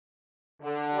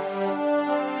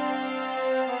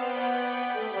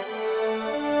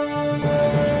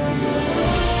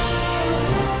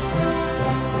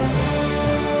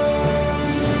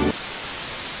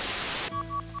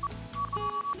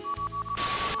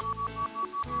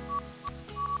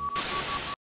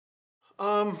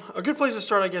A good place to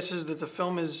start, I guess, is that the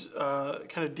film is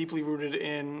kind of deeply rooted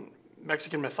in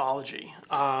Mexican mythology,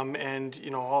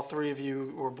 and all three of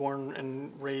you were born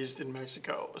and raised in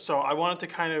Mexico. So I wanted to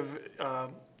kind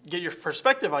of get your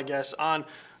perspective, I guess, on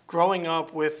growing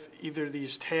up with either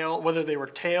these whether they were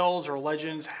tales or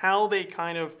legends, how they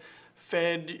kind of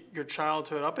fed your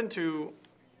childhood up into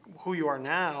who you are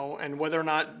now, and whether or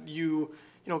not you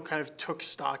kind of took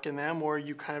stock in them, or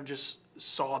you kind of just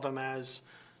saw them as,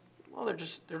 well, they're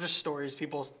just stories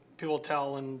people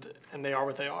tell, and they are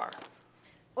what they are.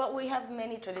 Well, we have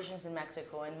many traditions in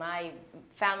Mexico. In my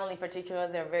family in particular,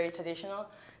 they're very traditional.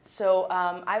 So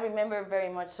I remember very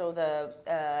much so the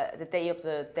Day of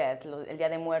the Dead, El Día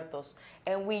de Muertos.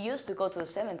 And we used to go to the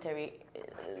cemetery,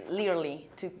 literally,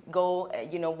 to go,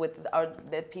 with our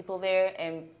dead people there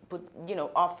and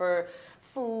offer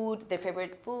food, their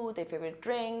favorite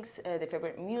drinks, their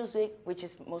favorite music, which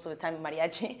is most of the time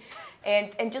mariachi,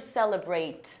 and just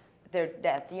celebrate their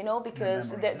death,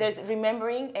 because there's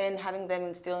remembering and having them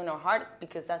instill in our heart,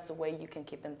 because that's the way you can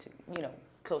keep them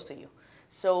close to you.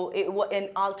 So in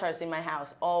altars in my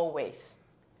house, always.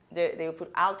 They would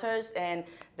put altars and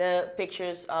the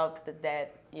pictures of the dead,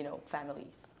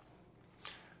 families.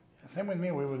 Same with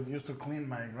me. We would used to clean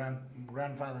my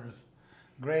grandfather's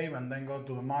grave and then go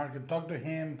to the market, talk to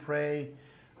him, pray.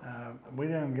 We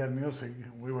didn't get music.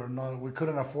 We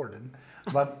couldn't afford it.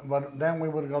 But then we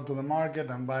would go to the market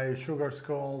and buy sugar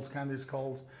skulls, candy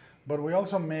skulls. But we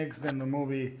also mixed in the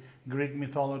movie Greek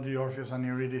mythology, Orpheus and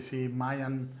Eurydice, a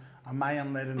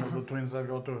Mayan legend of the twins that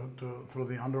go through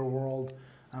the underworld,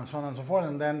 and so on and so forth.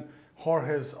 And then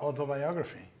Jorge's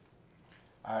autobiography.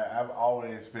 I've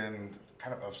always been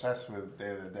kind of obsessed with Day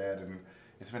of the Dead, and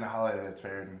it's been a holiday that's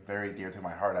very, very dear to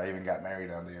my heart. I even got married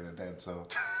on Day of the Dead, so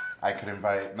I could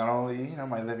invite not only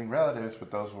my living relatives, but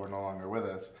those who are no longer with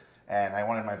us. And I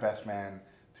wanted my best man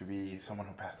to be someone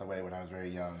who passed away when I was very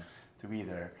young, to be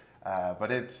there.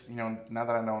 But it's now that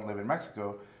I don't live in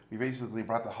Mexico, we basically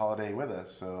brought the holiday with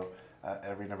us. So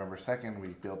every November 2nd, we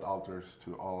built altars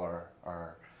to all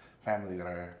our family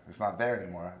is not there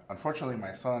anymore. Unfortunately,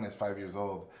 my son is 5 years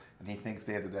old, and he thinks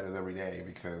Day of the Dead is every day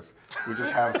because we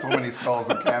just have so many skulls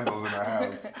and candles in our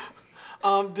house.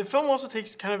 The film also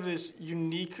takes kind of this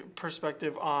unique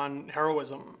perspective on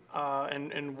heroism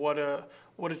and what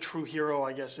a true hero,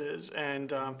 I guess, is.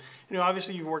 And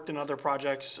obviously you've worked in other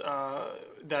projects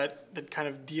that kind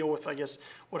of deal with, I guess,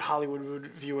 what Hollywood would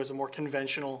view as a more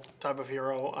conventional type of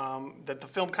hero that the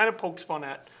film kind of pokes fun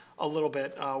at a little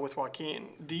bit with Joaquin.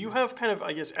 Do you have kind of,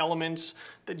 I guess, elements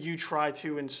that you try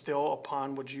to instill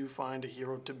upon what you find a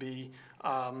hero to be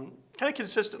kind of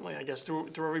consistently, I guess, through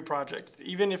every project,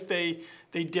 even if they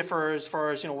differ as far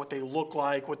as what they look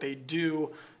like, what they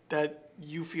do, that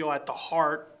you feel at the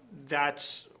heart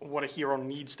that's what a hero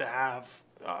needs to have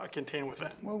contained within?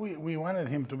 Well, we wanted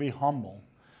him to be humble,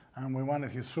 and we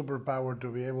wanted his superpower to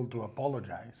be able to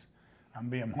apologize and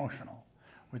be emotional,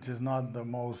 which is not the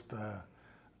most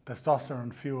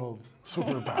testosterone-fueled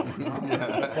superpower.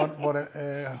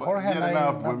 But Jorge and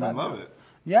I, women love it.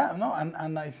 Yeah, no,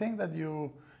 and I think that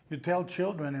you tell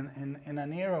children in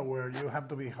an era where you have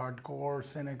to be hardcore,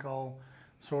 cynical,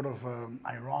 sort of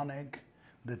ironic,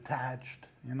 detached.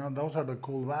 Those are the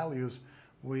cool values.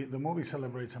 The movie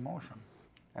celebrates emotion.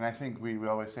 And I think we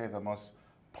always say the most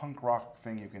punk rock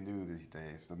thing you can do these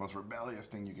days, the most rebellious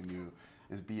thing you can do,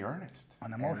 is be earnest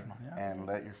and emotional, and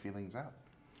let your feelings out.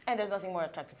 And there's nothing more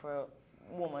attractive for a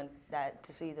woman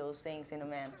to see those things in a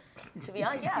man. To be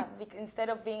honest, yeah, instead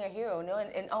of being a hero,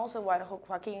 and also what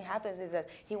Joaquin happens is that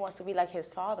he wants to be like his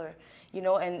father, and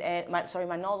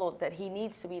Manolo, that he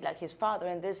needs to be like his father,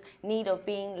 and this need of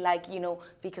being like,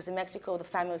 because in Mexico the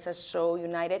families are so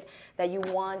united that you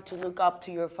want to look up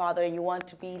to your father, and you want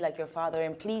to be like your father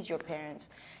and please your parents,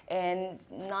 and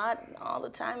not all the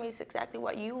time is exactly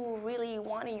what you really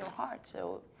want in your heart.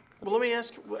 So. Well, let me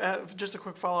ask just a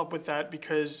quick follow-up with that,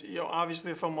 because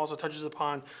obviously the film also touches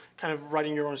upon kind of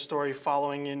writing your own story,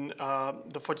 following in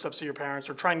the footsteps of your parents,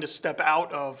 or trying to step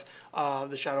out of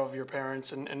the shadow of your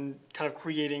parents and kind of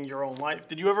creating your own life.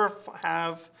 Did you ever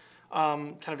have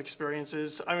kind of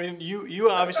experiences? I mean,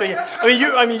 you obviously,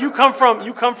 you come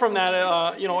from that,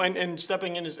 and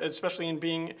stepping in, especially in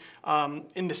being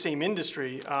in the same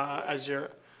industry as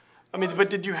your. But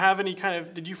did you have any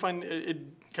did you find it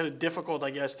kind of difficult, I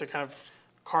guess, to kind of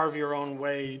carve your own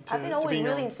way I've been to always being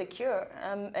your really own. insecure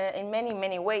in many,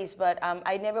 many ways, but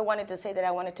I never wanted to say that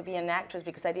I wanted to be an actress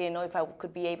because I didn't know if I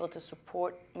could be able to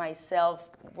support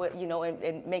myself, you know,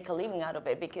 and make a living out of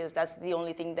it, because that's the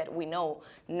only thing that we know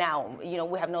now. You know,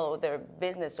 we have no other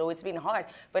business, so it's been hard.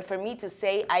 But for me to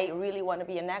say I really want to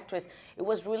be an actress, it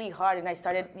was really hard, and I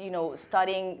started, you know,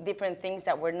 studying different things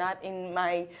that were not in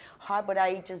my heart, but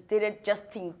I just did it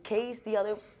just in case the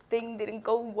other thing didn't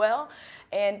go well.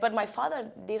 But my father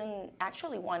didn't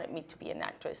actually wanted me to be an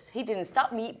actress. He didn't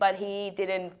stop me, but he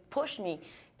didn't push me,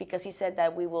 because he said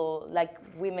that we will, like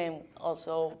women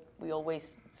also, we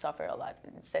always suffer a lot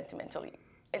sentimentally.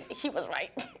 And he was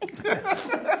right.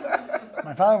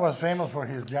 My father was famous for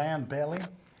his giant belly,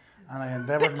 and I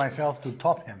endeavored myself to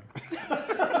top him.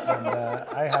 And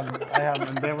I have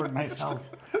endeavored myself.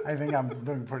 I think I'm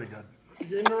doing pretty good.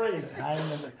 You're in the race.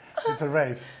 It's a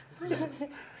race.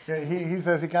 He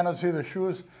says he cannot see the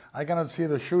shoes. I cannot see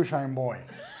the shoe shine boy.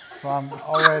 So I'm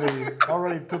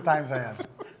already 2 times ahead.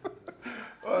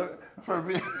 Well, for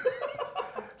me,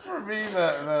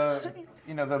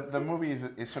 the movie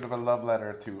is sort of a love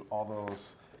letter to all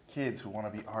those kids who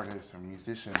want to be artists or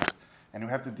musicians, and who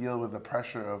have to deal with the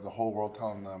pressure of the whole world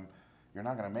telling them, you're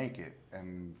not going to make it,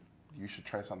 and you should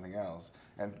try something else.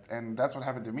 And that's what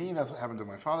happened to me. That's what happened to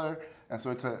my father. And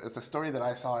so it's a story that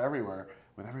I saw everywhere.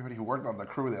 With everybody who worked on the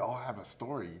crew, they all have a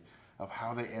story of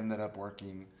how they ended up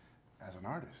working as an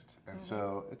artist. And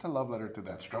so it's a love letter to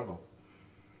that struggle.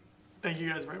 Thank you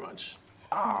guys very much.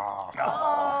 Oh,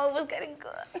 it was getting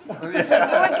good. We were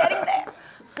getting there.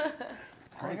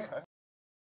 Great.